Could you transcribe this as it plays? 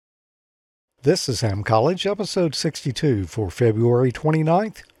This is Ham College, episode 62 for February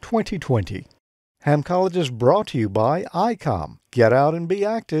 29th, 2020. Ham College is brought to you by ICOM. Get out and be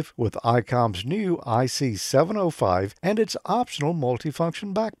active with ICOM's new IC705 and its optional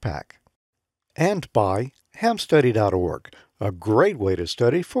multifunction backpack. And by hamstudy.org, a great way to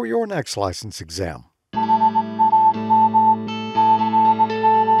study for your next license exam.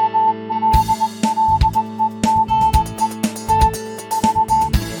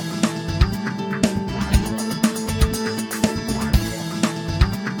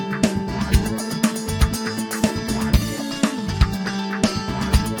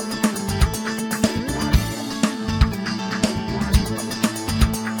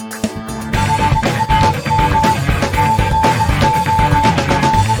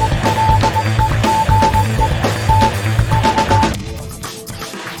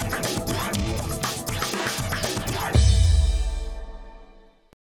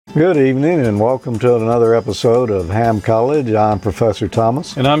 Good evening and welcome to another episode of Ham College. I'm Professor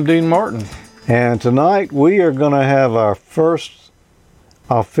Thomas. And I'm Dean Martin. And tonight we are going to have our first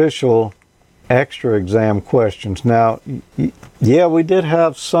official extra exam questions. Now, yeah, we did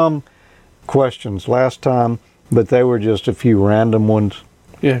have some questions last time, but they were just a few random ones.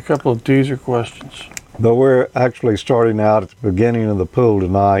 Yeah, a couple of teaser questions. But we're actually starting out at the beginning of the pool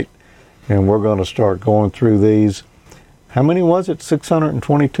tonight, and we're going to start going through these. How many was it?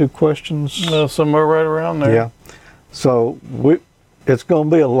 622 questions? Somewhere right around there. Yeah. So it's going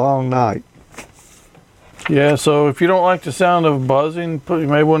to be a long night. Yeah, so if you don't like the sound of buzzing, you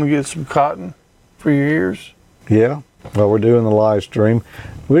may want to get some cotton for your ears. Yeah. Well, we're doing the live stream.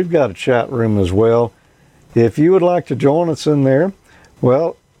 We've got a chat room as well. If you would like to join us in there,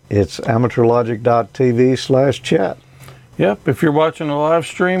 well, it's amateurlogic.tv/chat. Yep. If you're watching a live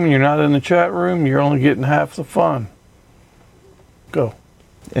stream and you're not in the chat room, you're only getting half the fun. Go.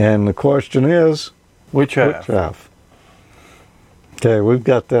 And the question is, which half? Which half? Okay, we've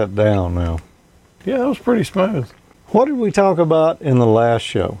got that down now. Yeah, that was pretty smooth. What did we talk about in the last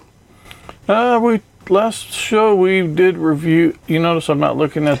show? Last show we did review. You notice I'm not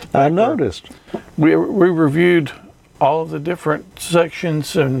looking at the paper. I noticed. We reviewed all of the different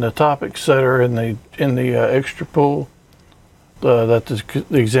sections and the topics that are in the extra pool that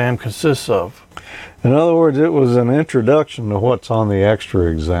the exam consists of. In other words, it was an introduction to what's on the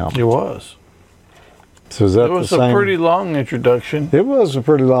extra exam. It was. So is that it was a pretty long introduction. It was a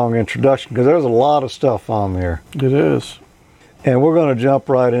pretty long introduction because there's a lot of stuff on there. It is. And we're going to jump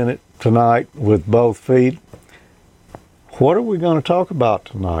right in it tonight with both feet. What are we going to talk about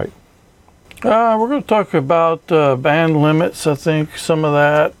tonight? We're going to talk about band limits, I think, some of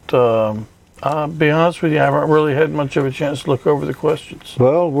that. I'll be honest with you, I haven't really had much of a chance to look over the questions.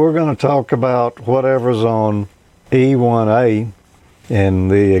 Well, we're going to talk about whatever's on E1A in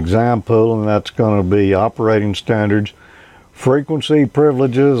the exam pool, and that's going to be operating standards, frequency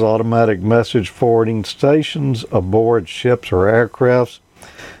privileges, automatic message forwarding stations aboard ships or aircrafts,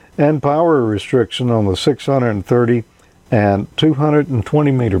 and power restriction on the 630 and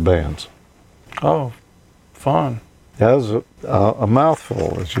 220 meter bands. Oh, fun. That was a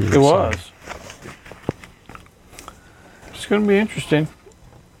mouthful, as you would say. It was. It's going to be interesting.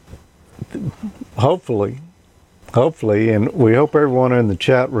 Hopefully, and we hope everyone in the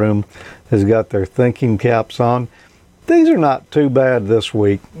chat room has got their thinking caps on. These are not too bad this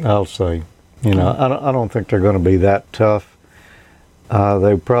week, I'll say. You know, I don't think they're going to be that tough.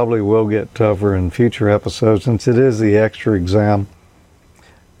 They probably will get tougher in future episodes since it is the extra exam.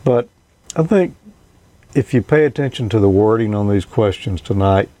 But I think if you pay attention to the wording on these questions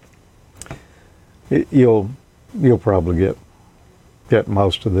tonight, you'll probably get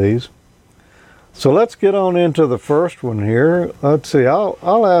most of these. So let's get on into the first one here. Let's see,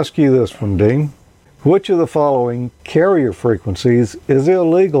 I'll ask you this one, Dean. Which of the following carrier frequencies is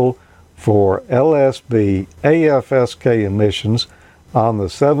illegal for LSB AFSK emissions on the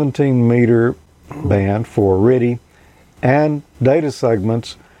 17 meter band for RTTY and data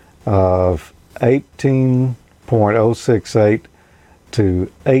segments of 18.068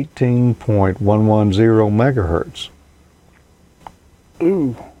 to 18.110 megahertz?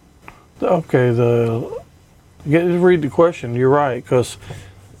 Ooh. Okay, read the question. You're right, because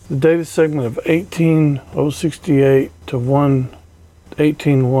the data segment of 18.068 to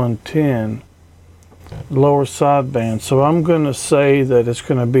 18.110 lower sideband. So I'm going to say that it's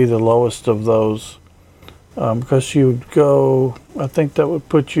going to be the lowest of those, because you would go. I think that would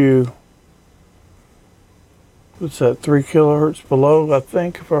put you. What's that? 3 kilohertz below. I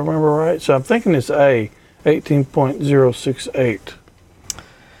think, if I remember right. So I'm thinking it's A, 18.068.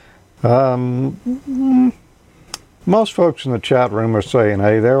 Most folks in the chat room are saying,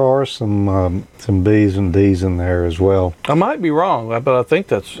 hey, there are some B's and D's in there as well. I might be wrong, but I think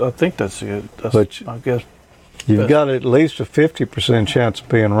that's it. That's, But I guess you've got at least a 50% chance of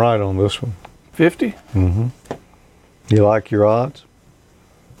being right on this one. 50. Mm-hmm. You like your odds?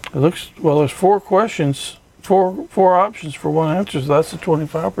 It looks well. There's 4 questions, four options for one answer. So that's a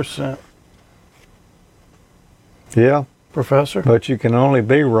 25%. Yeah, Professor. but you can only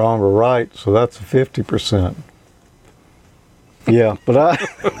be wrong or right, so that's a 50%. Yeah, but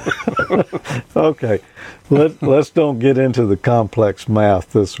okay. Let's don't get into the complex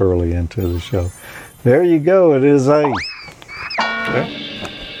math this early into the show. There you go. It is A. Okay.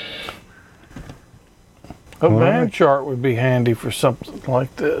 A band chart would be handy for something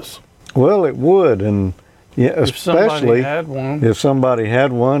like this. Well, it would, and yeah, If somebody especially had one. if somebody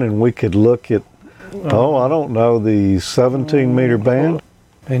had one, and we could look at, I don't know, the 17-meter band.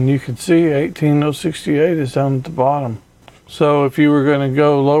 And you can see 18068 is down at the bottom. So if you were going to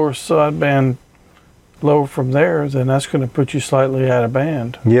go lower sideband, lower from there, then that's going to put you slightly out of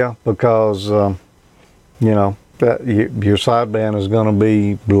band. Yeah, because your sideband is going to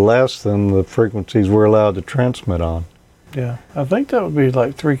be less than the frequencies we're allowed to transmit on. Yeah, I think that would be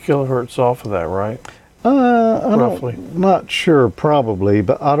like 3 kilohertz off of that, right? Roughly. Not sure, probably,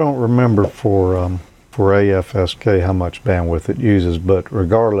 but I don't remember for AFSK how much bandwidth it uses. But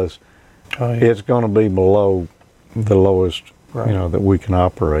regardless, it's going to be below the lowest, that we can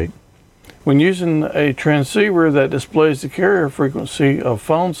operate. When using a transceiver that displays the carrier frequency of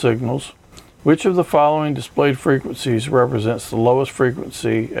phone signals, which of the following displayed frequencies represents the lowest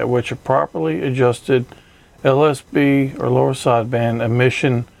frequency at which a properly adjusted LSB or lower sideband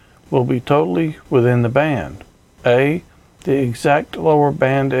emission will be totally within the band? A, the exact lower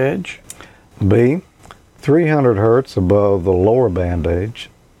band edge. B, 300 hertz above the lower band edge.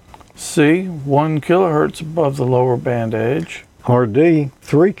 C, 1 kilohertz above the lower band edge. Or D,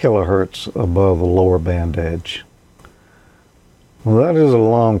 3 kilohertz above the lower band edge. Well, that is a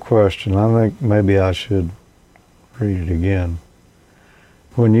long question. I think maybe I should read it again.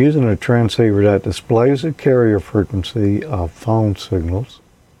 When using a transceiver that displays the carrier frequency of phone signals,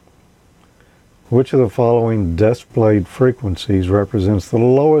 which of the following displayed frequencies represents the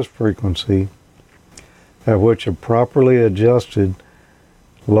lowest frequency at which a properly adjusted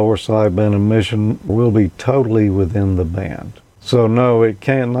lower sideband emission will be totally within the band? So no, it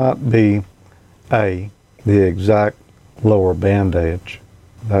cannot be A, the exact lower band edge.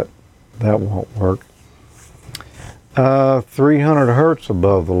 That won't work. 300 hertz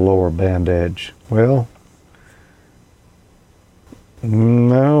above the lower band edge. Well,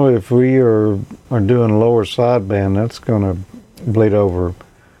 no, if we are doing lower sideband, that's going to bleed over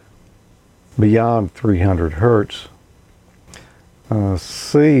beyond 300 hertz.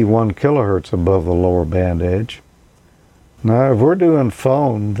 C, 1 kilohertz above the lower band edge. Now, if we're doing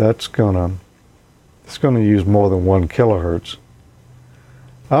phone, it's going to use more than 1 kilohertz.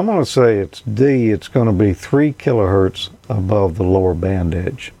 I'm going to say it's D. It's going to be 3 kilohertz above the lower band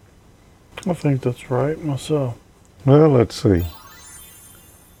edge. I think that's right myself. Well, let's see.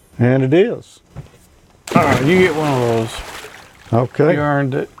 And it is. All right, you get one of those. Okay. You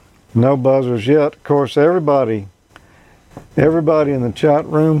earned it. No buzzers yet. Of course, everybody in the chat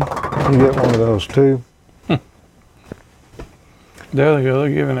room, you get one of those too. There they go.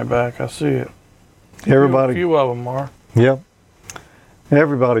 They're giving it back. I see it. Everybody. A few of them are. Yep.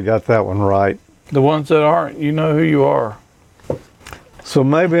 Everybody got that one right. The ones that aren't, you know who you are. So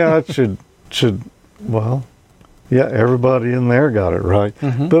maybe I should well, yeah, everybody in there got it right.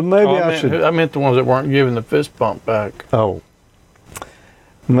 Mm-hmm. But maybe I meant the ones that weren't giving the fist bump back. Oh.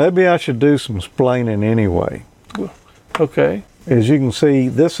 Maybe I should do some splaining anyway. Okay. As you can see,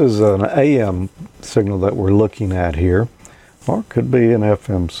 this is an AM signal that we're looking at here, or it could be an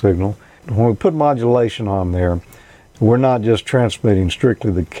FM signal. When we put modulation on there, we're not just transmitting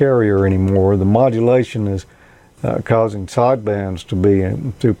strictly the carrier anymore. The modulation is causing sidebands to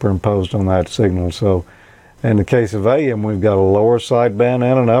be superimposed on that signal. So in the case of AM, we've got a lower sideband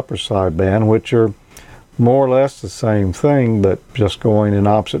and an upper sideband, which are more or less the same thing, but just going in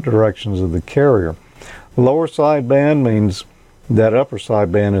opposite directions of the carrier. Lower sideband means that upper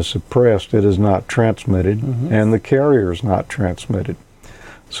sideband is suppressed. It is not transmitted, and the carrier is not transmitted.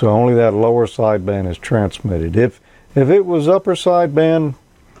 So only that lower sideband is transmitted. If it was upper sideband,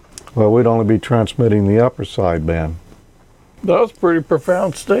 well, we'd only be transmitting the upper sideband. That was a pretty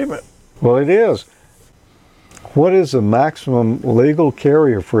profound statement. Well, it is. What is the maximum legal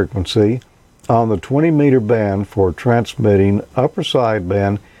carrier frequency on the 20-meter band for transmitting upper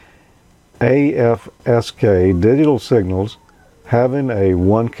sideband AFSK digital signals having a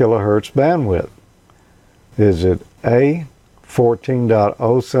 1 kilohertz bandwidth? Is it A,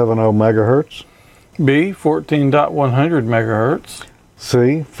 14.070 megahertz, B, 14.100 megahertz, C,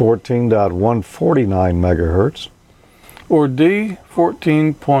 14.149 megahertz, or D,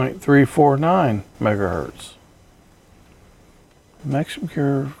 14.349 megahertz. Maximum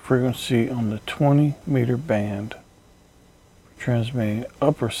carrier frequency on the 20 meter band for transmitting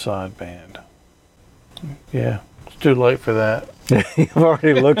upper sideband. Yeah, it's too late for that. You've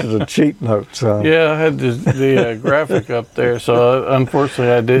already looked at the cheat notes. Yeah, I had the graphic up there, so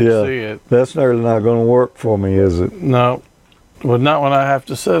unfortunately I didn't see it. That's nearly not going to work for me, is it? No, well, not when I have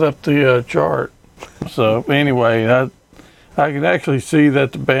to set up the chart. So anyway, I can actually see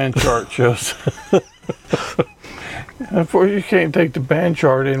that the band chart shows. Unfortunately, you can't take the band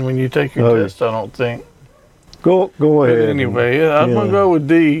chart in when you take your test, I don't think. Go ahead. But anyway, I'm going to go with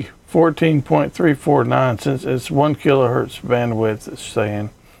D, 14.349, since it's 1 kilohertz bandwidth, it's saying.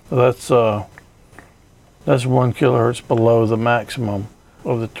 So that's 1 kilohertz below the maximum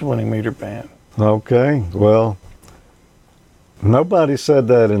of the 20 meter band. Okay, well, nobody said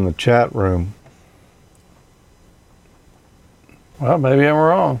that in the chat room. Well, maybe I'm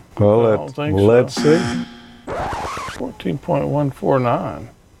wrong. Well, let's see. 14.149.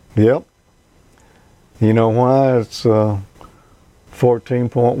 Yep. You know why it's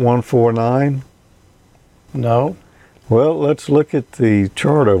 14.149? No. Well, let's look at the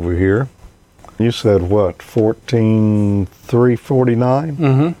chart over here. You said what, 14.349?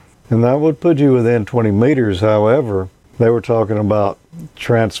 Mm-hmm. And that would put you within 20 meters. However, they were talking about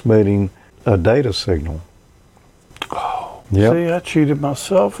transmitting a data signal. Oh, yep. See, I cheated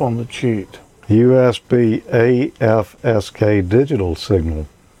myself on the cheat. USB AFSK digital signal.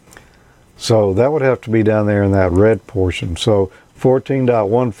 So that would have to be down there in that red portion. So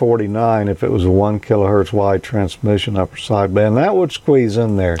 14.149, if it was a 1 kilohertz wide transmission upper sideband, that would squeeze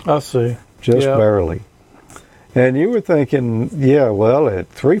in there. I see. Just barely. And you were thinking, yeah, well, at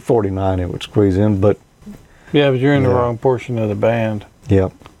 349 it would squeeze in, but... Yeah, but you're in the wrong portion of the band.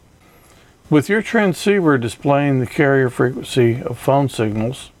 Yep. With your transceiver displaying the carrier frequency of phone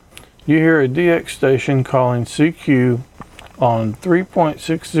signals, you hear a DX station calling CQ on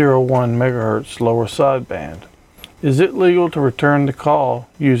 3.601 megahertz lower sideband. Is it legal to return the call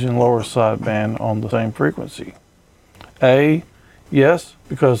using lower sideband on the same frequency? A, yes,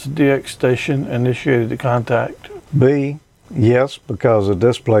 because the DX station initiated the contact. B, yes, because the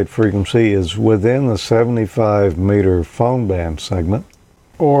displayed frequency is within the 75 meter phone band segment.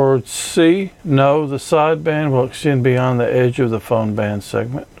 Or C, no, the sideband will extend beyond the edge of the phone band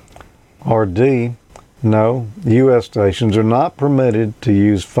segment. Or D, no, U.S. stations are not permitted to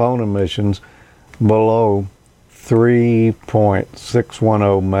use phone emissions below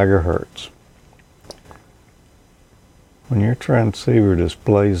 3.610 megahertz. When your transceiver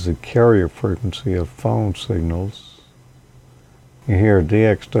displays the carrier frequency of phone signals, you hear a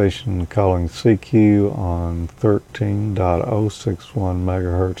DX station calling CQ on 13.061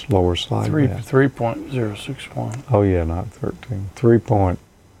 megahertz lower sideband. 3.061. Oh yeah, not 13.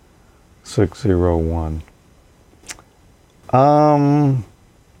 3.601.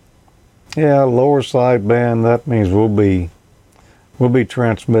 Yeah, lower sideband, that means we'll be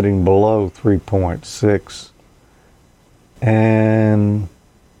transmitting below 3.6. And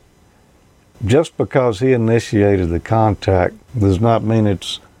just because he initiated the contact does not mean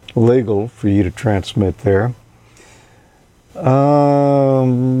it's legal for you to transmit there.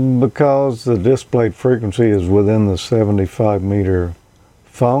 Because the displayed frequency is within the 75 meter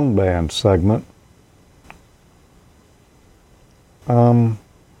phone band segment.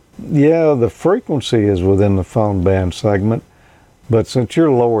 Yeah, the frequency is within the phone band segment, but since you're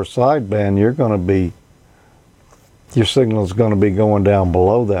lower sideband, your signal is going to be going down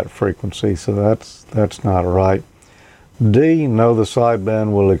below that frequency, so that's not right. D, no, the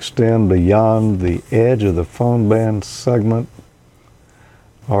sideband will extend beyond the edge of the phone band segment.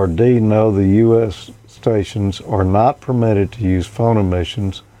 Or D, no, the U.S. stations are not permitted to use phone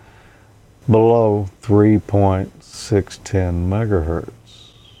emissions below 3.610 megahertz.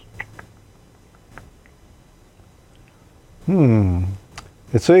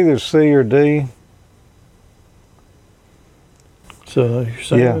 It's either C or D. So you're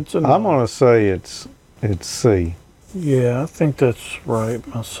saying it's a no. I'm going to say it's C. Yeah, I think that's right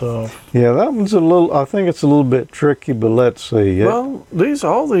myself. Yeah, that one's I think it's a little bit tricky, but let's see. Well,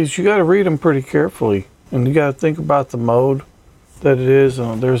 all these, you got to read them pretty carefully, and you got to think about the mode that it is,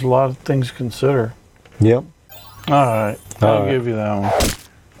 and there's a lot of things to consider. Yep. All right, I'll give you that one.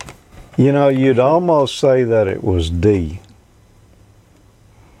 You know, you'd almost say that it was D.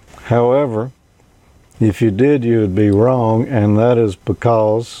 However, if you did, you would be wrong, and that is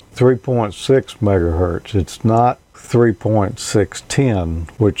because 3.6 megahertz. It's not 3.610,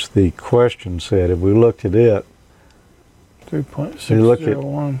 which the question said. If we looked at it,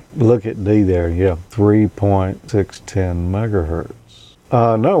 3.601. look at D there, yeah, 3.610 megahertz.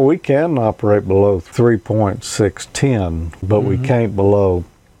 No, we can operate below 3.610, but we can't below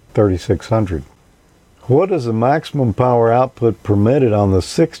 3600. What is the maximum power output permitted on the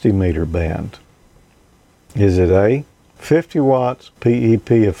 60 meter band? Is it A, 50 watts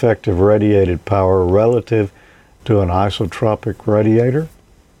PEP effective radiated power relative to an isotropic radiator?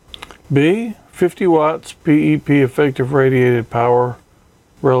 B, 50 watts PEP effective radiated power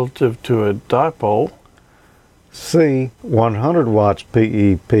relative to a dipole. C, 100 watts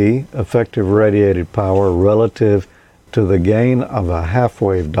PEP effective radiated power relative to the gain of a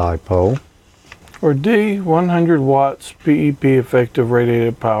half-wave dipole. Or D, 100 watts PEP effective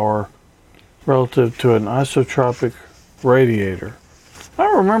radiated power relative to an isotropic radiator. I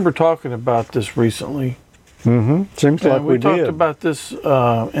remember talking about this recently. Seems like we talked did. about this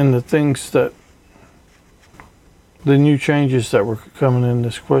in the things that the new changes that were coming in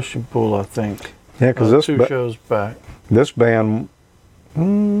this question pool, I think. Yeah, because two shows back. this band, I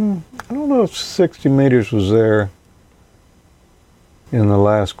don't know if 60 meters was there in the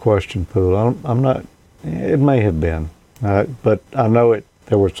last question pool. I'm not. It may have been, but I know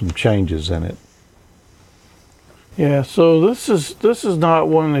there were some changes in it. Yeah, so this is not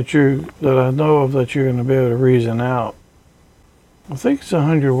one that I know of that you're going to be able to reason out. I think it's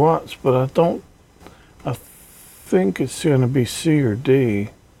 100 watts, but I think it's going to be C or D.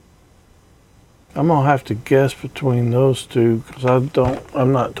 I'm gonna have to guess between those two because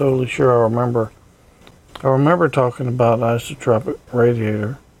I'm not totally sure. I remember talking about isotropic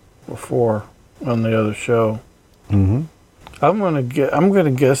radiator before on the other show. I'm gonna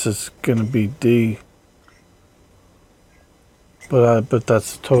guess it's gonna be D. But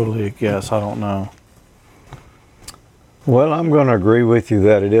that's totally a guess. I don't know. Well, I'm going to agree with you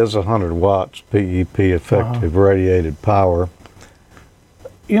that it is 100 watts PEP effective radiated power.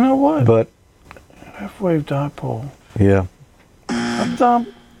 You know what? But half-wave dipole. yeah.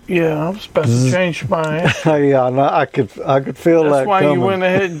 I was about to change my answer. Yeah, no, I could feel That's that why coming. you went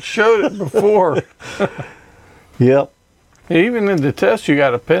ahead and showed it before. Yep. Even in the test, you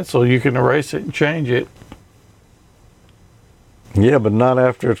got a pencil. You can erase it and change it. Yeah, but not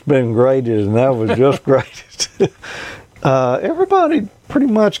after it's been graded, and that was just graded. Everybody pretty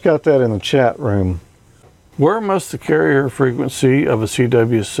much got that in the chat room. Where must the carrier frequency of a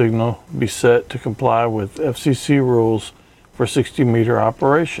CW signal be set to comply with FCC rules for 60 meter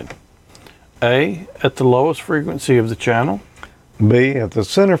operation? A, at the lowest frequency of the channel. B, at the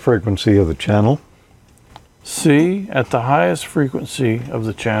center frequency of the channel. C, at the highest frequency of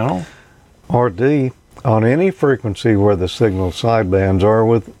the channel. Or D, on any frequency where the signal sidebands are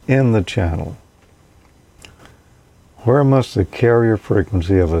within the channel. Where must the carrier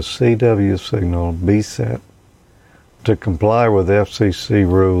frequency of a CW signal be set to comply with FCC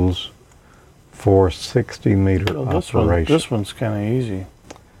rules for 60 meter operation? This one's kind of easy.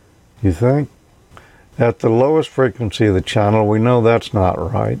 You think? At the lowest frequency of the channel, we know that's not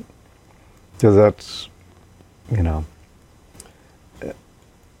right. Because that's,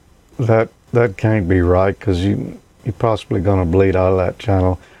 that can't be right because you're possibly going to bleed out of that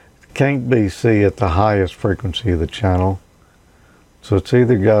channel. Can't be C at the highest frequency of the channel. So it's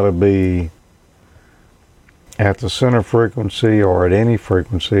either got to be at the center frequency or at any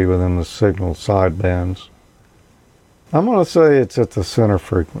frequency within the signal sidebands. I'm going to say it's at the center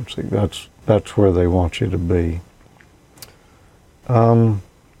frequency. That's where they want you to be. That's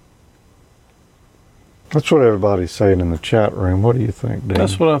what everybody's saying in the chat room. What do you think, Dan?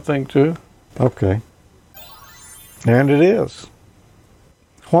 That's what I think too. Okay. And it is.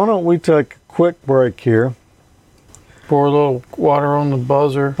 Why don't we take a quick break here? Pour a little water on the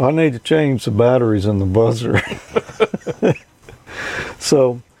buzzer. I need to change the batteries in the buzzer.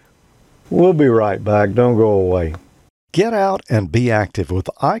 So we'll be right back. Don't go away. Get out and be active with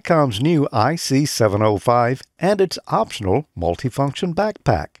ICOM's new IC705 and its optional multifunction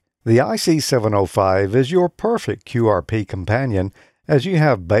backpack. The IC705 is your perfect QRP companion as you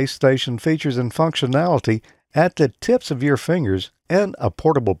have base station features and functionality at the tips of your fingers and a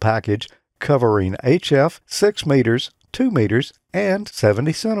portable package covering HF 6 meters, 2 meters, and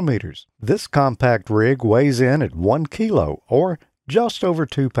 70 centimeters. This compact rig weighs in at 1 kilo or just over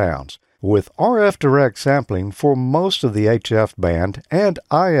 2 pounds. With RF direct sampling for most of the HF band and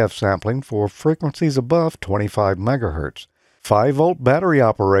IF sampling for frequencies above 25 MHz. 5-volt battery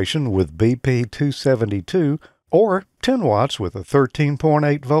operation with BP272 or 10 watts with a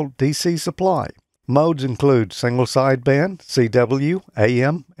 13.8 volt DC supply. Modes include single sideband, CW,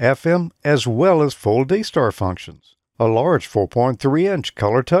 AM, FM, as well as full D-Star functions, a large 4.3-inch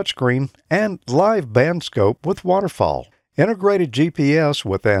color touchscreen, and live band scope with waterfall, integrated GPS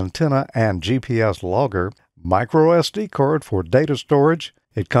with antenna and GPS logger, micro SD card for data storage.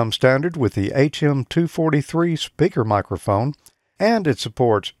 It comes standard with the HM243 speaker microphone, and it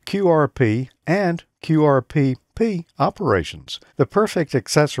supports QRP and QRP-P operations. The perfect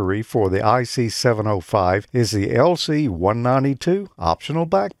accessory for the IC705 is the LC192 optional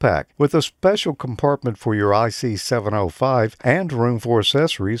backpack with a special compartment for your IC705 and room for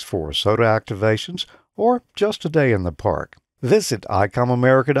accessories for soda activations or just a day in the park. Visit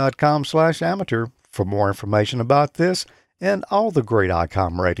ICOMAmerica.com/amateur for more information about this and all the great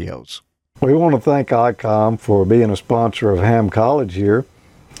ICOM radios. We want to thank ICOM for being a sponsor of Ham College here.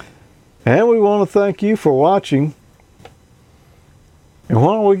 And we want to thank you for watching. And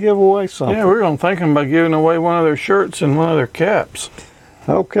why don't we give away something? Yeah, we're going to thank them by giving away one of their shirts and one of their caps.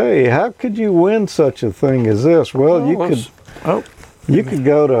 Okay, how could you win such a thing as this? Well, you could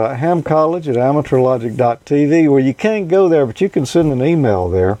go to Ham College at amateurlogic.tv, where you can't go there, but you can send an email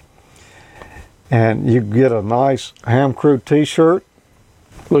there. And you get a nice Ham Crew t-shirt.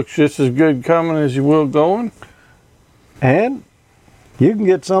 Looks just as good coming as you will going. And you can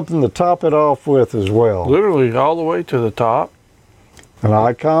get something to top it off with as well. Literally all the way to the top. An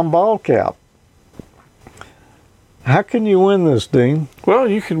ICOM ball cap. How can you win this, Dean? Well,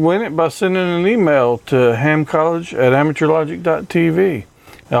 you can win it by sending an email to hamcollege@amateurlogic.tv.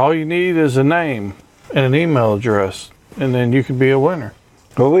 And all you need is a name and an email address, and then you can be a winner.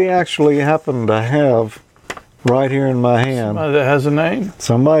 Well, we actually happen to have right here in my hand Somebody that has a name?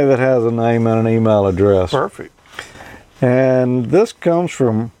 somebody that has a name and an email address. Perfect. And this comes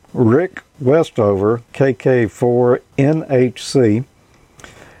from Rick Westover, KK4NHC.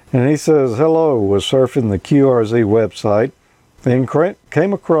 And he says, hello, was surfing the QRZ website and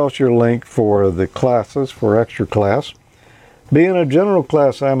came across your link for the classes for extra class. Being a general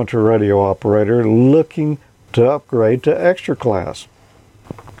class amateur radio operator looking to upgrade to extra class.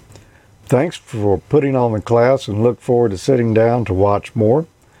 Thanks for putting on the class and look forward to sitting down to watch more.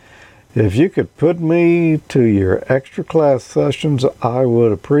 If you could put me to your extra class sessions, I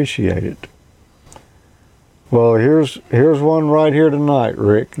would appreciate it. Well, here's one right here tonight,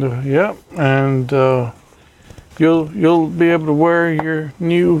 Rick. Yep, and you'll be able to wear your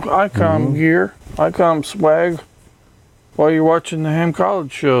new ICOM gear, ICOM swag, while you're watching the Ham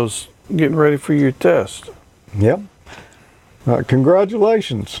College shows, getting ready for your test. Yep.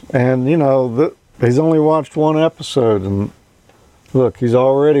 Congratulations. And, you know, he's only watched one episode, and look, he's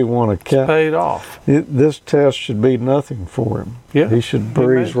already won a cap. Paid off. This test should be nothing for him. Yeah. He should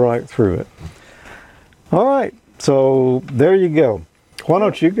breeze right through it. All right. So there you go. Why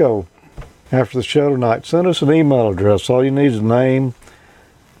don't you go after the show tonight? Send us an email address. All you need is a name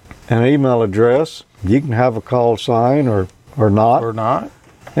and an email address. You can have a call sign or not. Or not.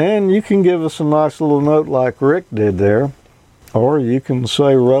 And you can give us a nice little note like Rick did there. Or you can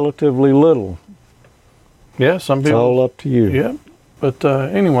say relatively little. Yeah, some It's people. all up to you. Yeah, but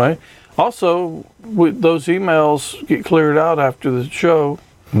anyway, also those emails get cleared out after the show,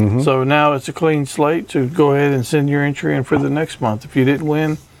 so now it's a clean slate to go ahead and send your entry in for the next month. If you didn't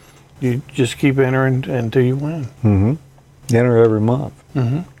win, you just keep entering until you win. Enter every month.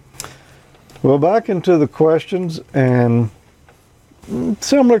 Well, back into the questions, and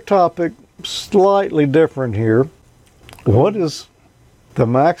similar topic, slightly different here. What is the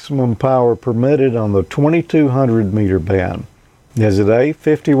maximum power permitted on the 2200 meter band? Is it A,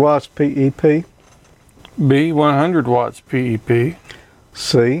 50 watts PEP? B, 100 watts PEP.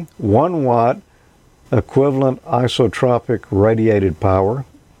 C, 1 watt equivalent isotropic radiated power?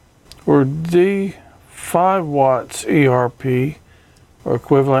 Or D, 5 watts ERP, or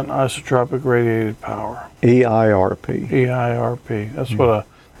equivalent isotropic radiated power. EIRP. EIRP.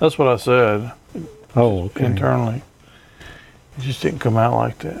 That's what I said Oh, okay. internally. It just didn't come out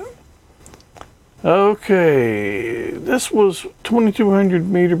like that. Okay, this was 2200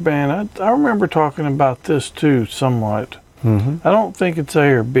 meter band. I remember talking about this too somewhat. I don't think it's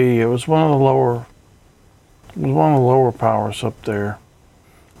A or B. It was one of the lower powers up there.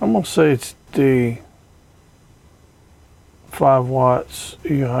 I'm gonna say it's D. 5 watts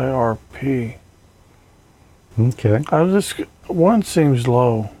EIRP. Okay. One seems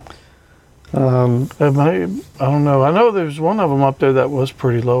low. I don't know. I know there's one of them up there that was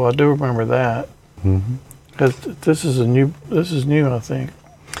pretty low. I do remember that. Because this is new, I think.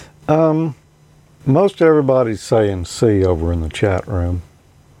 Most everybody's saying C over in the chat room.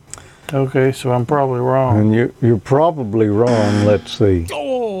 Okay, so I'm probably wrong. And you're probably wrong. Let's see.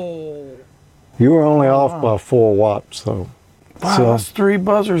 You were only off by 4 watts, though. Wow, So- that's 3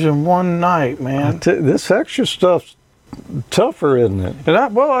 buzzers in one night, man. This extra stuff's tougher, isn't it? And I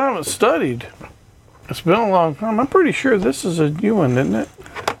haven't studied. It's been a long time. I'm pretty sure this is a new one, isn't it?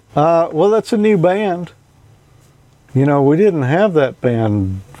 Well, that's a new band. You know, we didn't have that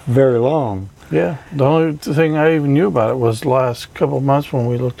band very long. Yeah. The only thing I even knew about it was the last couple of months when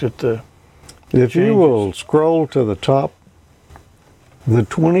we looked at the. If you will scroll to the top, the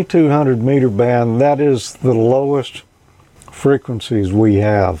 2200 meter band, that is the lowest frequencies we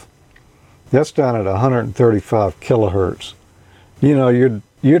have. That's down at 135 kilohertz. You know,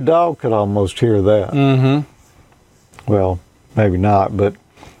 your dog could almost hear that. Mm-hmm. Well, maybe not, but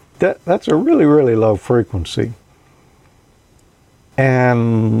that's a really, really low frequency.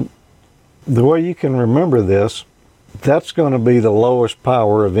 And the way you can remember this, that's going to be the lowest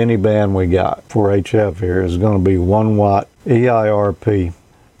power of any band we got for HF here is going to be 1 watt EIRP.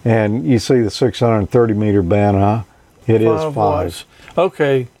 And you see the 630 meter band, huh? It is 5. Watts.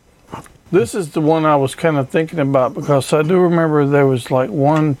 Okay. This is the one I was kind of thinking about because I do remember there was like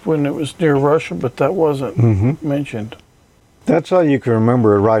one when it was near Russia, but that wasn't mentioned. That's how you can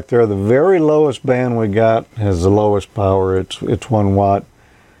remember it right there. The very lowest band we got has the lowest power. It's 1 watt.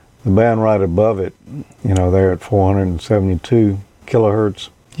 The band right above it, you know, they're at 472 kilohertz.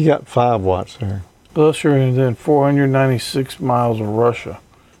 You got 5 watts there. Plus you're in 496 miles of Russia,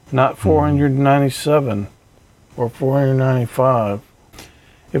 not 497 or 495.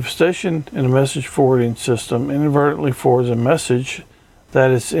 If a station in a message forwarding system inadvertently forwards a message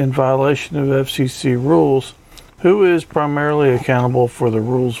that is in violation of FCC rules, who is primarily accountable for the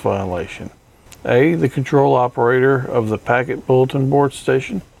rules violation? A, the control operator of the packet bulletin board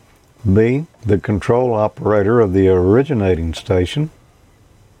station. B, the control operator of the originating station.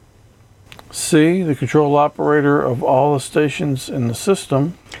 C, the control operator of all the stations in the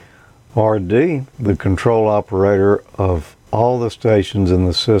system. Or D, the control operator of all the stations in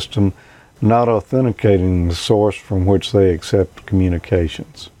the system not authenticating the source from which they accept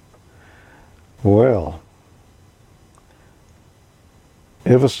communications. Well,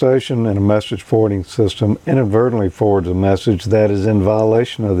 if a station in a message forwarding system inadvertently forwards a message that is in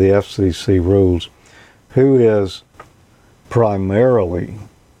violation of the FCC rules, who is primarily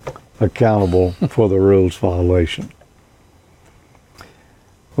accountable for the rules violation?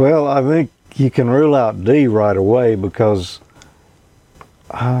 Well, I think you can rule out D right away because,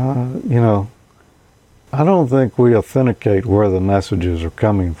 you know, I don't think we authenticate where the messages are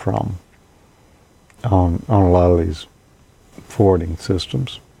coming from on a lot of these forwarding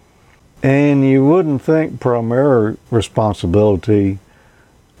systems. And you wouldn't think primary responsibility,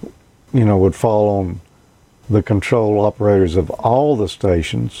 you know, would fall on the control operators of all the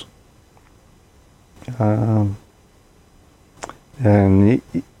stations. And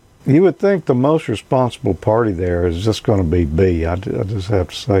you would think the most responsible party there is just going to be B. I just have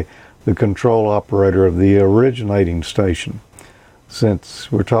to say the control operator of the originating station.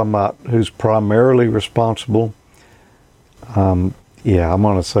 Since we're talking about who's primarily responsible, yeah, I'm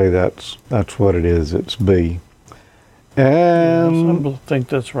going to say that's what it is. It's B. And Some people think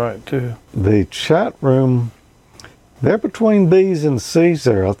that's right too. the chat room, they're between B's and C's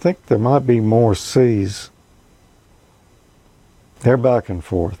there. I think there might be more C's. They're back and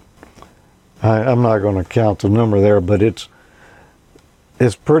forth. I'm not going to count the number there, but it's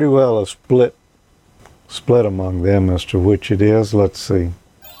pretty well a split among them as to which it is. Let's see.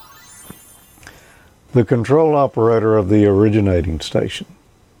 The control operator of the originating station.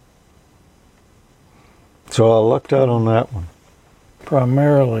 So I lucked out on that one.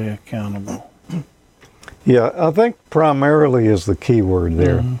 Primarily accountable. Yeah, I think primarily is the key word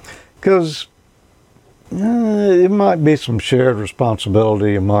there. Because it might be some shared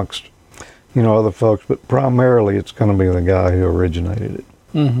responsibility amongst, you know, other folks, but primarily it's going to be the guy who originated it.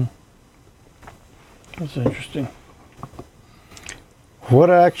 Mm-hmm. That's interesting. What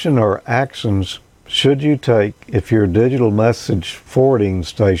action or actions should you take if your digital message forwarding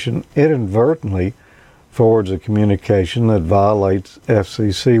station inadvertently forwards a communication that violates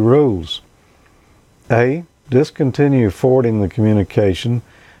FCC rules? A, discontinue forwarding the communication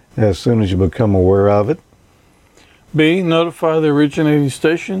as soon as you become aware of it. B, notify the originating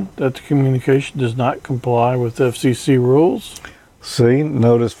station that the communication does not comply with FCC rules. C,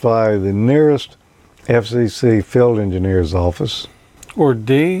 notify the nearest FCC field engineer's office. Or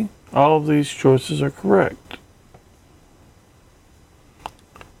D, all of these choices are correct.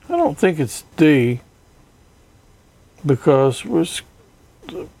 I don't think it's D because we're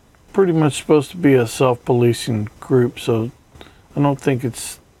pretty much supposed to be a self-policing group, so I don't think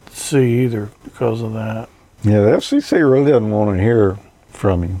it's C either because of that. Yeah, the FCC really doesn't want to hear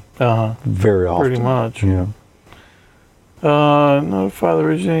from you Uh-huh. very often. Pretty much. Yeah. Notify the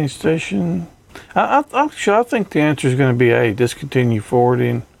originating station. Actually, I think the answer is going to be A. Discontinue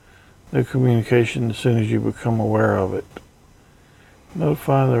forwarding the communication as soon as you become aware of it.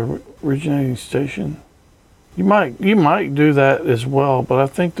 Notify the originating station. You might do that as well, but I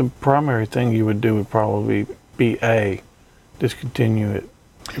think the primary thing you would do would probably be A. Discontinue it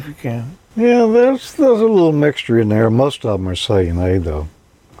if you can. Yeah, there's a little mixture in there. Most of them are saying A, though.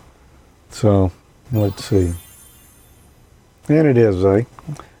 So, let's see. And it is A.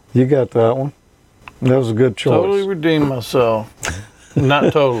 You got that one. That was a good choice. Totally redeemed myself.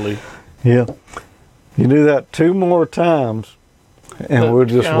 Not totally. Yeah. You do that 2 more times, and we'll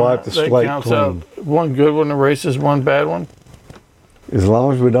just wipe the slate counts clean. out one good one erases one bad one. As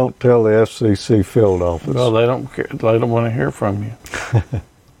long as we don't tell the FCC field office. Well, they don't care. They don't want to hear from you.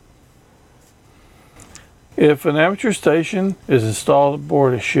 If an amateur station is installed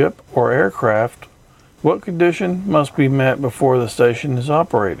aboard a ship or aircraft, what condition must be met before the station is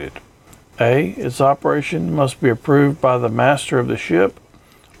operated? A. Its operation must be approved by the master of the ship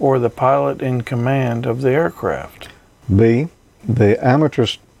or the pilot in command of the aircraft. B, the amateur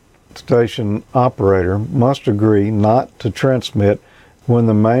station operator must agree not to transmit when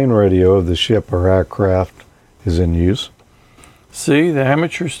the main radio of the ship or aircraft is in use. C. The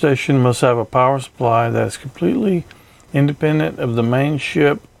amateur station must have a power supply that is completely independent of the main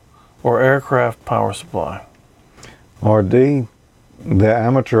ship or aircraft power supply. Or D, the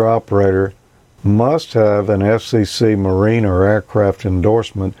amateur operator must have an FCC marine or aircraft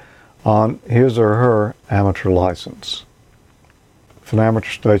endorsement on his or her amateur license. If an amateur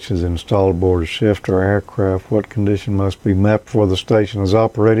station is installed aboard a ship or aircraft, what condition must be met before the station is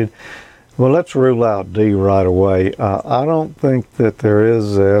operated? Well, let's rule out D right away. I don't think that there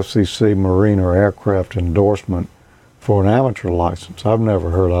is a FCC marine or aircraft endorsement for an amateur license. I've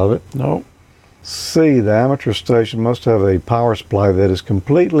never heard of it. Nope. C, the amateur station must have a power supply that is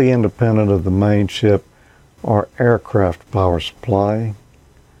completely independent of the main ship or aircraft power supply.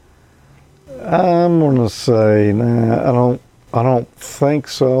 I'm going to say, nah, I don't think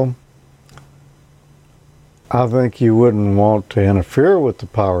so. I think you wouldn't want to interfere with the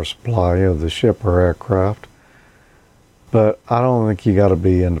power supply of the ship or aircraft, but I don't think you got to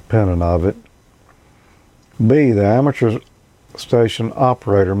be independent of it. B, the amateur station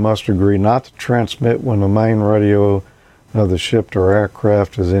operator must agree not to transmit when the main radio of the ship or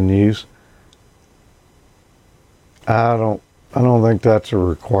aircraft is in use. I don't think that's a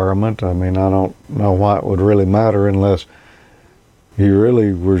requirement. I mean, I don't know why it would really matter unless you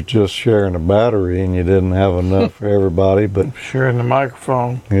really were just sharing a battery and you didn't have enough for everybody. But Sharing the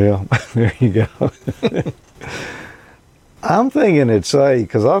microphone. yeah, there you go. I'm thinking it's A,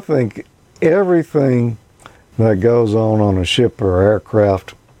 because I think everything that goes on a ship or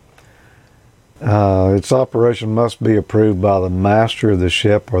aircraft, its operation must be approved by the master of the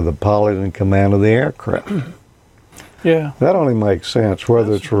ship or the pilot in command of the aircraft. Yeah. That only makes sense,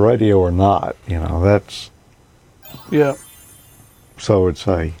 whether it's radio or not. You know, that's, Yeah. so it's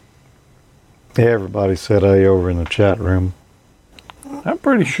A. Everybody said A over in the chat room. I'm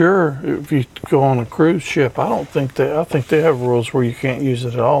pretty sure if you go on a cruise ship, I think they have rules where you can't use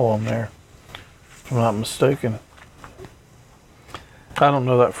it at all on there. If I'm not mistaken. I don't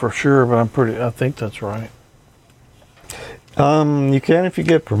know that for sure, but I think that's right. You can if you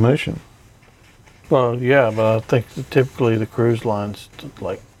get permission. Well, yeah, but I think that typically the cruise lines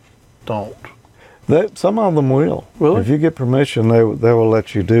don't. Some of them will. Will If you get permission, they will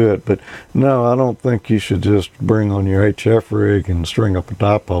let you do it. But no, I don't think you should just bring on your HF rig and string up a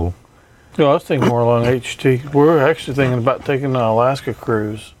dipole. No, I was thinking more along HT. We're actually thinking about taking an Alaska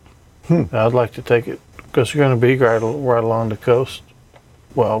cruise. I'd like to take it because you're going to be right along the coast.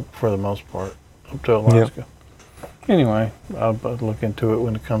 Well, for the most part, up to Alaska. Yep. Anyway, I'll look into it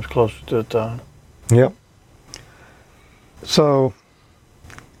when it comes closer to the time. Yep. So,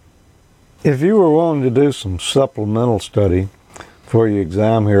 if you were willing to do some supplemental study for your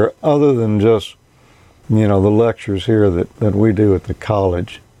exam here, other than just, the lectures here that we do at the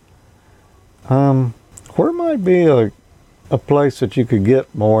college, where might be a place that you could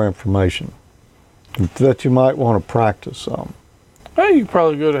get more information that you might want to practice on? Hey, you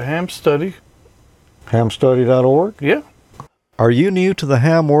probably go to Ham Study. Hamstudy.org? Yeah. Are you new to the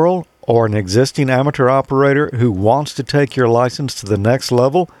ham world or an existing amateur operator who wants to take your license to the next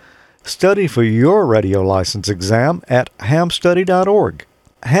level? Study for your radio license exam at hamstudy.org.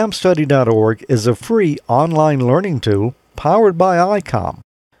 Hamstudy.org is a free online learning tool powered by ICOM.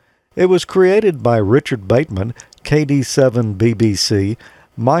 It was created by Richard Bateman, KD7 BBC,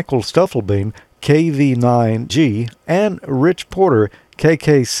 Michael Stufflebean, KV9G and Rich Porter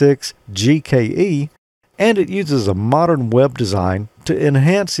KK6GKE, and it uses a modern web design to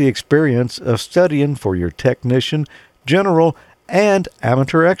enhance the experience of studying for your technician, general, and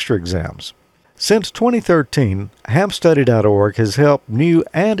amateur extra exams. Since 2013, hamstudy.org has helped new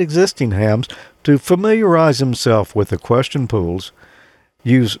and existing hams to familiarize themselves with the question pools,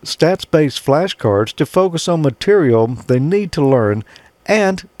 use stats-based flashcards to focus on material they need to learn,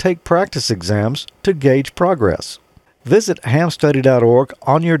 and take practice exams to gauge progress. Visit hamstudy.org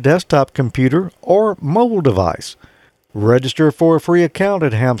on your desktop computer or mobile device. Register for a free account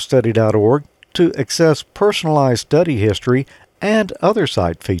at hamstudy.org to access personalized study history and other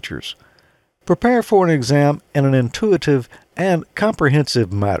site features. Prepare for an exam in an intuitive and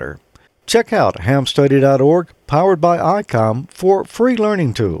comprehensive manner. Check out hamstudy.org, powered by ICOM, for free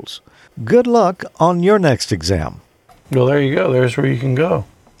learning tools. Good luck on your next exam. Well, there you go. There's where you can go.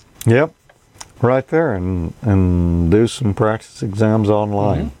 Yep, right there, and do some practice exams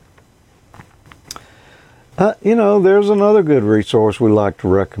online. There's another good resource we like to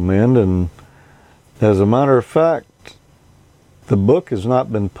recommend, and as a matter of fact, the book has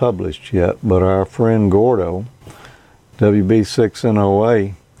not been published yet, but our friend Gordo,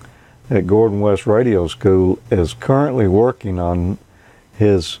 WB6NOA at Gordon West Radio School, is currently working on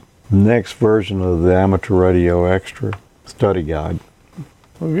his next version of the Amateur Radio Extra study guide.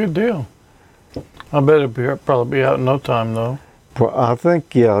 Well, good deal. I bet it'll probably be out in no time, though. I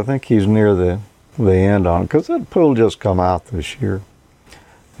think he's near the end on it, because that pool just come out this year.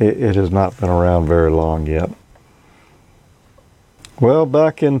 It has not been around very long yet. Well,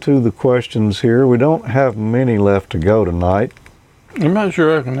 back into the questions here. We don't have many left to go tonight. I'm not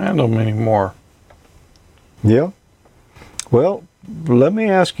sure I can handle many more. Yeah? Well, let me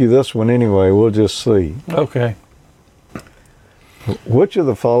ask you this one anyway. We'll just see. Okay. Which of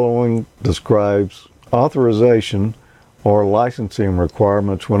the following describes authorization or licensing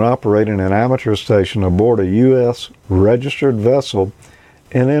requirements when operating an amateur station aboard a U.S. registered vessel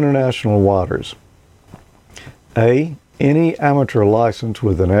in international waters? A. Any amateur license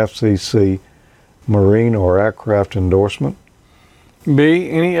with an FCC marine or aircraft endorsement. B.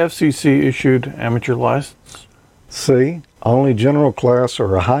 Any FCC issued amateur license. C. Only general class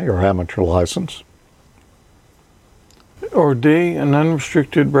or a higher amateur license. Or D. An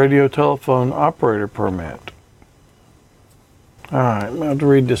unrestricted radio telephone operator permit. All right, I'm going to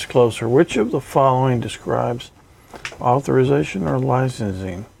read this closer. Which of the following describes authorization or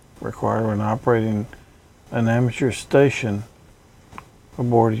licensing required when operating an amateur station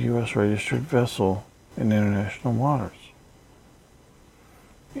aboard a U.S. registered vessel in international waters?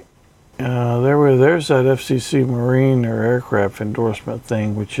 There's that FCC marine or aircraft endorsement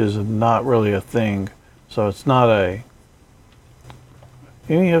thing, which is not really a thing, so it's not A.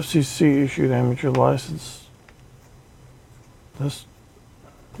 Any FCC issued amateur license. It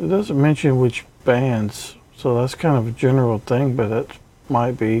doesn't mention which bands, so that's kind of a general thing, but that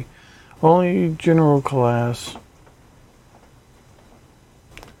might be only general class.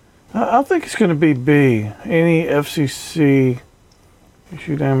 I think it's going to be B. Any FCC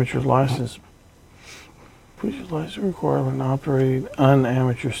issued amateur license. Which is license requirement operating an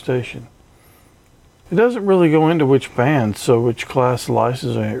amateur station. It doesn't really go into which band, so which class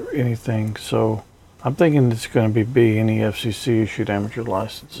license or anything. So I'm thinking it's going to be B. Any FCC issued amateur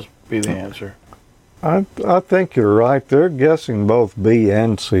license be the answer. I think you're right. They're guessing both B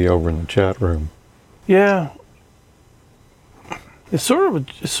and C over in the chat room. Yeah. It's sort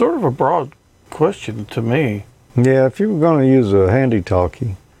of a broad question to me. Yeah, if you were going to use a handy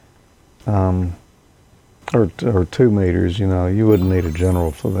talkie, or 2 meters, you wouldn't need a general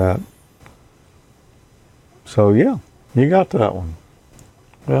for that. So yeah, you got that one.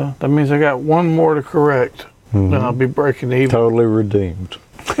 Well, that means I got one more to correct, and I'll be breaking even. Totally redeemed.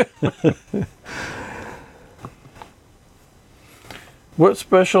 What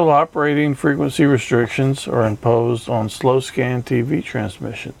special operating frequency restrictions are imposed on slow scan TV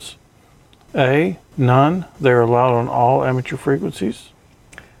transmissions? A. None. They are allowed on all amateur frequencies.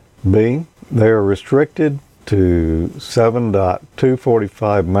 B. They are restricted to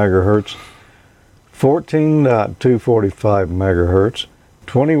 7.245 megahertz, 14.245 megahertz,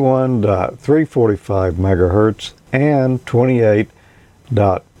 21.345 megahertz, and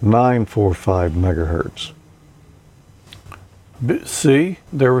 28.945 megahertz. C.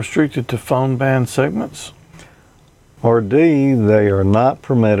 They're restricted to phone band segments. Or D. They are not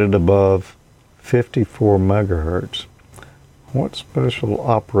permitted above 54 megahertz. What special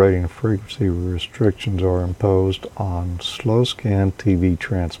operating frequency restrictions are imposed on slow scan TV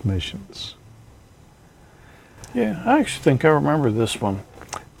transmissions? Yeah, I actually think I remember this one.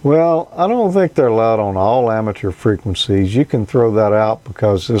 Well, I don't think they're allowed on all amateur frequencies. You can throw that out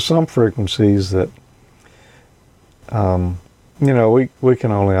because there's some frequencies that, we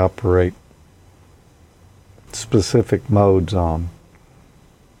can only operate specific modes on.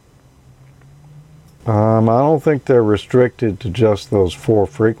 I don't think they're restricted to just those 4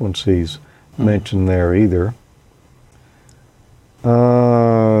 frequencies mentioned there either.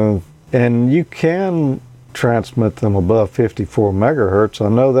 And you can transmit them above 54 megahertz. I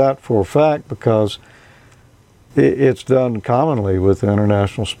know that for a fact because it's done commonly with the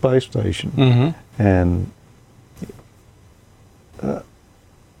International Space Station. Mm-hmm. And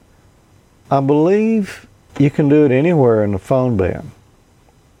I believe you can do it anywhere in the phone band.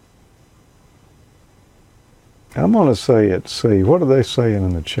 I'm going to say it's C. What are they saying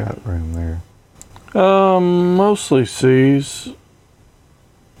in the chat room there? Mostly C's.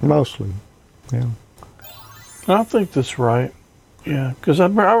 Mostly, yeah. I think that's right. Yeah, because I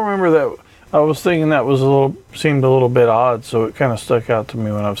remember that I was thinking that was seemed a little bit odd, so it kind of stuck out to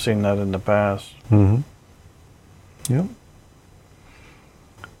me when I've seen that in the past. Mm-hmm. Yep.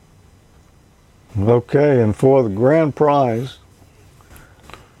 Okay, and for the grand prize,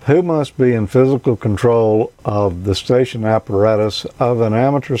 who must be in physical control of the station apparatus of an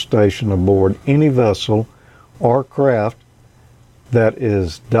amateur station aboard any vessel or craft that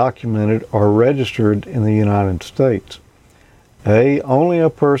is documented or registered in the United States? A, only a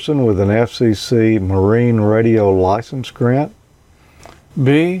person with an FCC Marine Radio license grant.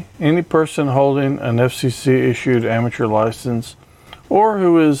 B, any person holding an FCC issued amateur license or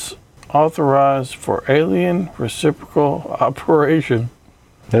who is authorized for alien reciprocal operation.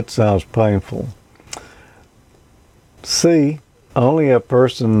 That sounds painful. C, only a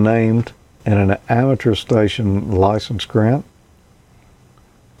person named in an amateur station license grant.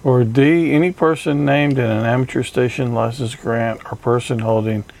 Or D, any person named in an amateur station license grant or person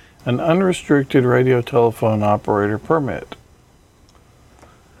holding an unrestricted radio telephone operator permit.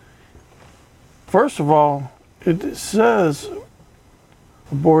 First of all, it says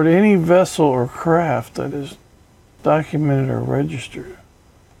aboard any vessel or craft that is documented or registered.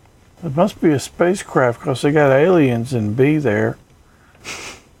 It must be a spacecraft because they got aliens in B there.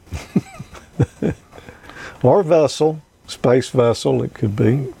 Or vessel. Space vessel, it could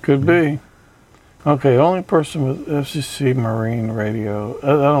be. Could be. Okay, only person with FCC Marine Radio.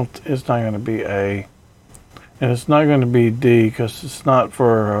 It's not going to be A. And it's not going to be D because it's not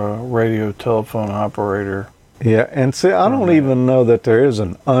for a radio telephone operator. Yeah, and see, I don't even know that there is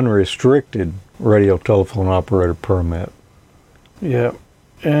an unrestricted radio telephone operator permit. Yeah.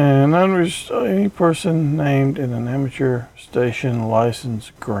 And any person named in an amateur station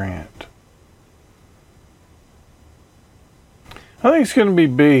license grant. I think it's going to be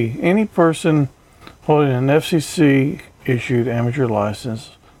B. Any person holding an FCC issued amateur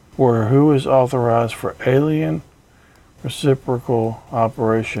license or who is authorized for alien reciprocal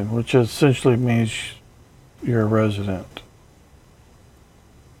operation, which essentially means you're a resident.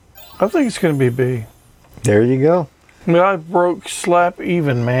 I think it's going to be B. There you go. I mean, I broke slap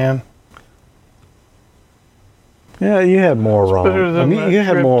even, man. Yeah, you had more wrong. better than that you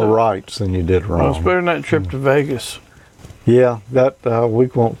had trip more to- rights than you did Well, it's wrong. better than that trip to Vegas. Yeah, that we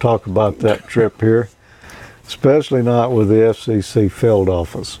won't talk about that trip here, especially not with the FCC field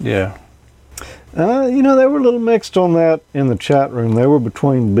office. Yeah. They were a little mixed on that in the chat room. They were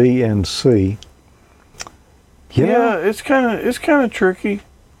between B and C. Yeah, it's kind of tricky.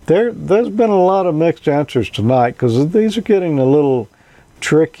 There's been a lot of mixed answers tonight because these are getting a little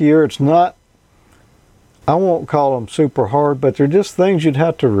trickier. It's not, I won't call them super hard, but they're just things you'd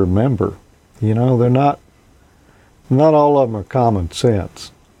have to remember. They're not all of them are common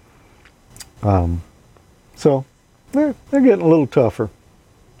sense. So they're getting a little tougher.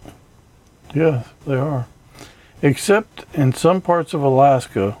 Yeah, they are. Except in some parts of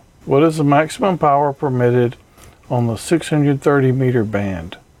Alaska, what is the maximum power permitted on the 630 meter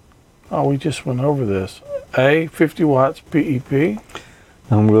band? Oh, we just went over this. A, 50 watts PEP.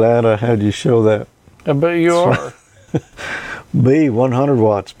 I'm glad I had you show that. I bet you are. B, 100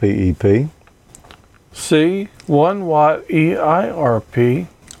 watts PEP. C, 1 watt EIRP.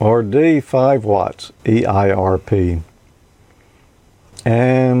 Or D, 5 watts EIRP.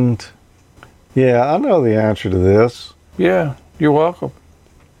 And yeah, I know the answer to this. Yeah, you're welcome.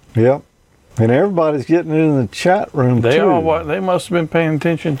 Yep. And everybody's getting it in the chat room They too. they must have been paying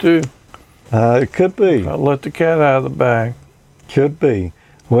attention too. It could be. I let the cat out of the bag. Could be.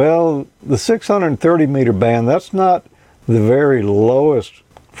 Well, the 630 meter band, that's not the very lowest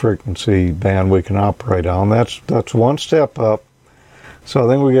frequency band we can operate on. That's one step up. So I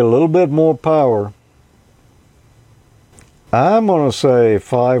think we get a little bit more power I'm going to say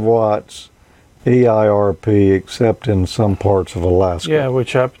 5 watts EIRP, except in some parts of Alaska. Yeah,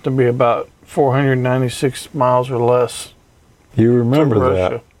 which happened to be about 496 miles or less. You remember to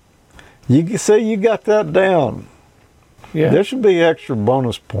that. Russia. You say you got that down. Yeah. There should be extra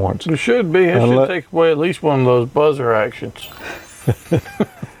bonus points. There should be. It should take away at least one of those buzzer actions.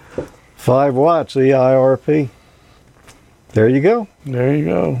 5 watts EIRP. There you go. There you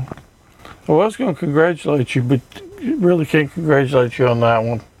go. I was going to congratulate you, but really can't congratulate you on that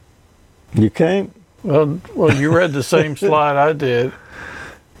one. You can't? Well, you read the same slide I did.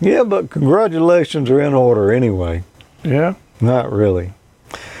 Yeah, but congratulations are in order anyway. Yeah. Not really.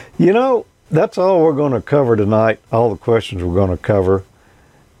 You know, that's all we're going to cover tonight, all the questions we're going to cover.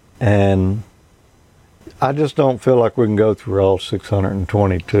 And I just don't feel like we can go through all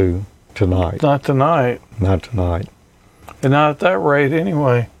 622 tonight. Not tonight. Not tonight. And not at that rate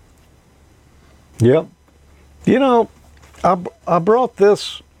anyway. Yep. You know, I brought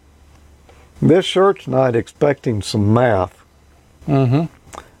this shirt tonight expecting some math. Mm-hmm.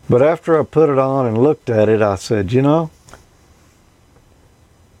 But after I put it on and looked at it, I said, you know,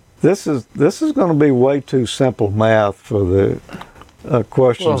 this is going to be way too simple math for the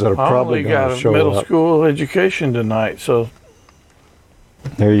questions that are probably going to show up. I only got a middle up. school education tonight, so.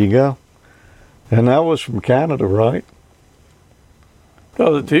 There you go. And that was from Canada, right?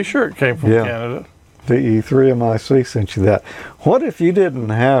 Oh, the T-shirt came from Yeah. Canada. The E3MIC sent you that. What if you didn't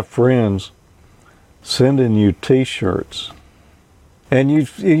have friends sending you T-shirts, and you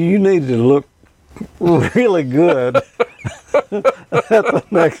needed to look really good at the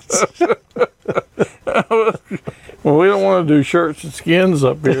next? Well, we don't want to do shirts and skins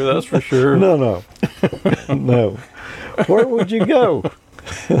up here, that's for sure. No. No. Where would you go?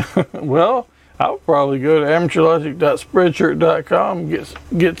 Well, I would probably go to amateurlogic.spreadshirt.com and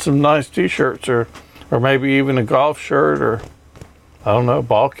get some nice T-shirts or maybe even a golf shirt or, I don't know,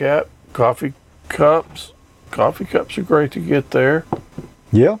 ball cap, coffee cups. Coffee cups are great to get there.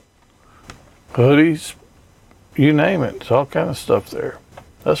 Yeah. Hoodies, you name it. It's all kind of stuff there.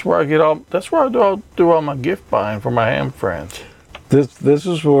 That's where I do all my gift buying for my ham friends. This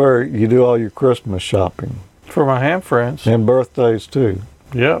is where you do all your Christmas shopping. For my ham friends. And birthdays too.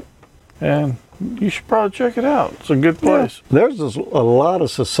 Yep. And you should probably check it out. It's a good place. Yeah. There's a lot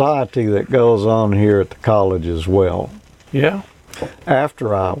of society that goes on here at the college as well. Yeah.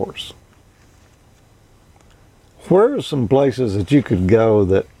 After hours. Where are some places that you could go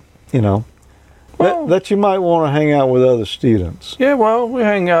that, you know, that you might want to hang out with other students? Yeah, well, we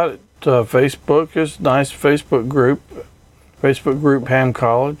hang out at Facebook. There's a nice Facebook group Ham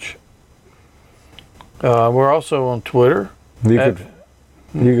College. We're also on Twitter. You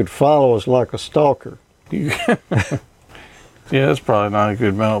could follow us like a stalker. Yeah, that's probably not a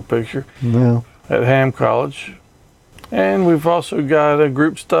good mental picture. No. At Ham College. And we've also got a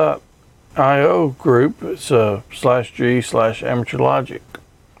groups.io group. It's /G/amateurlogic.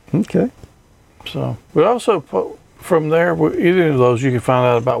 Okay. So we also from there, either of those, you can find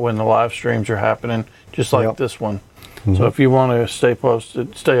out about when the live streams are happening, just like this one. Mm-hmm. So if you want to stay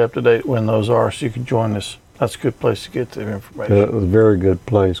posted, stay up to date when those are, so you can join us. That's a good place to get the information. It was a very good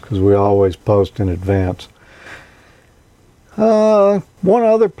place because we always post in advance. One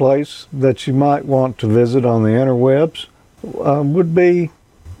other place that you might want to visit on the interwebs would be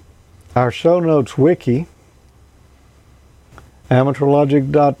our show notes wiki,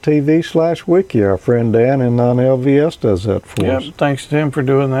 amateurlogic.tv/wiki. Our friend Dan in non-LVS does that for us. Yep, thanks to him for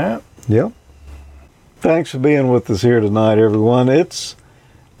doing that. Yep. Thanks for being with us here tonight, everyone. As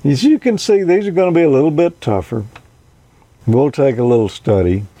you can see, these are going to be a little bit tougher. We'll take a little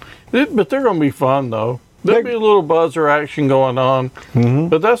study. But they're going to be fun, though. There'll be a little buzzer action going on,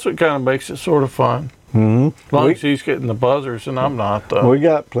 but that's what kind of makes it sort of fun. As long as he's getting the buzzers and I'm not, though. We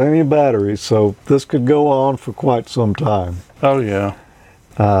got plenty of batteries, so this could go on for quite some time. Oh, yeah.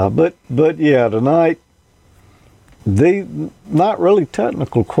 But yeah, tonight, not really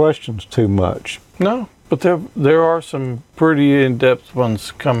technical questions too much. No, but there are some pretty in-depth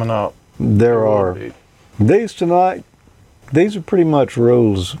ones coming up. There are. These tonight, these are pretty much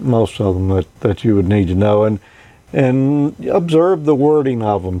rules, most of them, that you would need to know. And observe the wording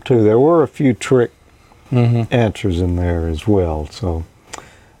of them, too. There were a few trick answers in there as well. So,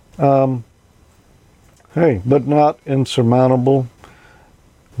 hey, but not insurmountable.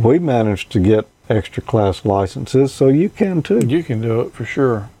 We managed to get extra class licenses, so you can too. You can do it for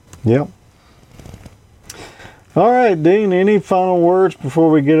sure. Yep. All right, Dean, any final words before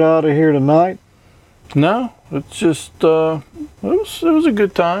we get out of here tonight? No, it's just, it was a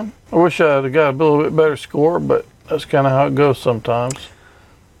good time. I wish I had got a little bit better score, but that's kind of how it goes sometimes.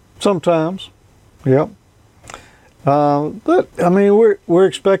 Sometimes, yep. But I mean, we're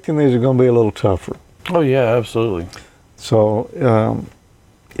expecting these are going to be a little tougher. Oh yeah, absolutely. So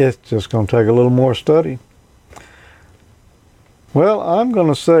it's just going to take a little more study. Well, I'm going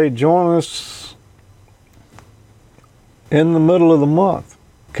to say join us in the middle of the month,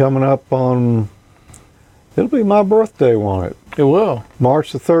 coming up on, it'll be my birthday, won't it? It will.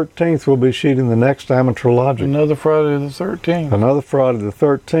 March the 13th, we'll be shooting the next Amateur Logic. Another Friday the 13th. Another Friday the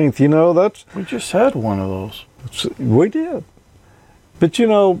 13th. You know, We just had one of those. we did. But you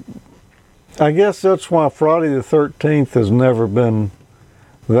know, I guess that's why Friday the 13th has never been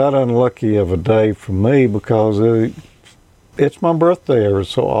that unlucky of a day for me, because it's my birthday every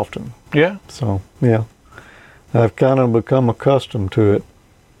so often. Yeah. So, yeah, I've kind of become accustomed to it.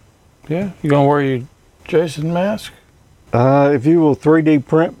 Yeah. You gonna wear your Jason mask? If you will 3D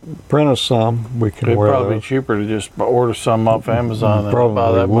print us some, we can It'd wear probably be those. cheaper to just order some off Amazon than Probably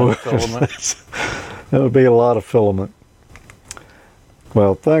buy that much would. filament. That would be a lot of filament.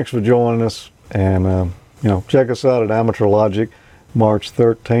 Well, thanks for joining us, and check us out at Amateur Logic, March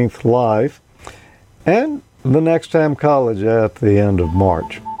 13th live, and the next time college at the end of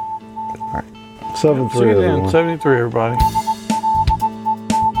March. All right, 7-3 See you then. everyone. 73, everybody.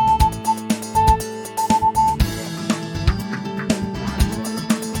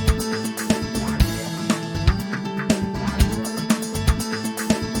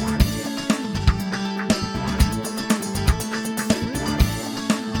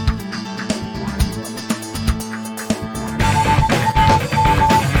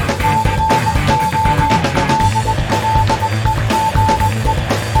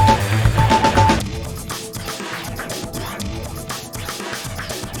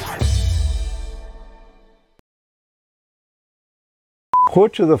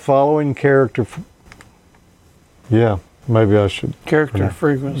 Which of the following yeah, maybe I should. Character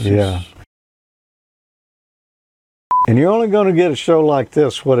frequencies. Yeah. And you're only going to get a show like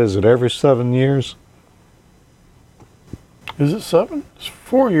this, what is it, every 7 years? Is it 7? It's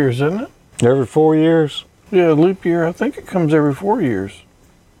 4 years, isn't it? Every 4 years? Yeah, leap year. I think it comes every 4 years.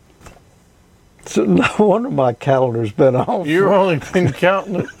 So no wonder my calendar's been off. You've only been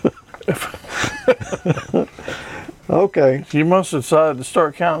counting it. Okay. You must have decided to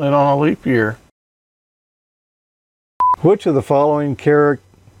start counting it on a leap year. Which of the following I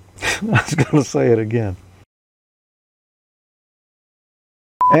was going to say it again.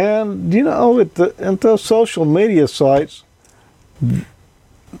 And, you know, at those social media sites,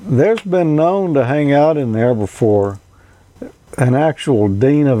 there's been known to hang out in there before an actual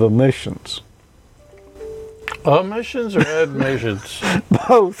dean of admissions. Omissions or admissions?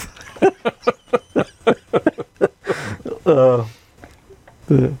 Both.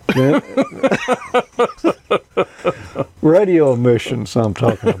 Radio emissions I'm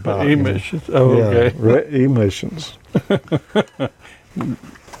talking about. Emissions. Oh, Yeah, okay. emissions.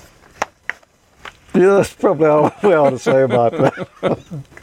 Yeah, that's probably all we ought to say about that.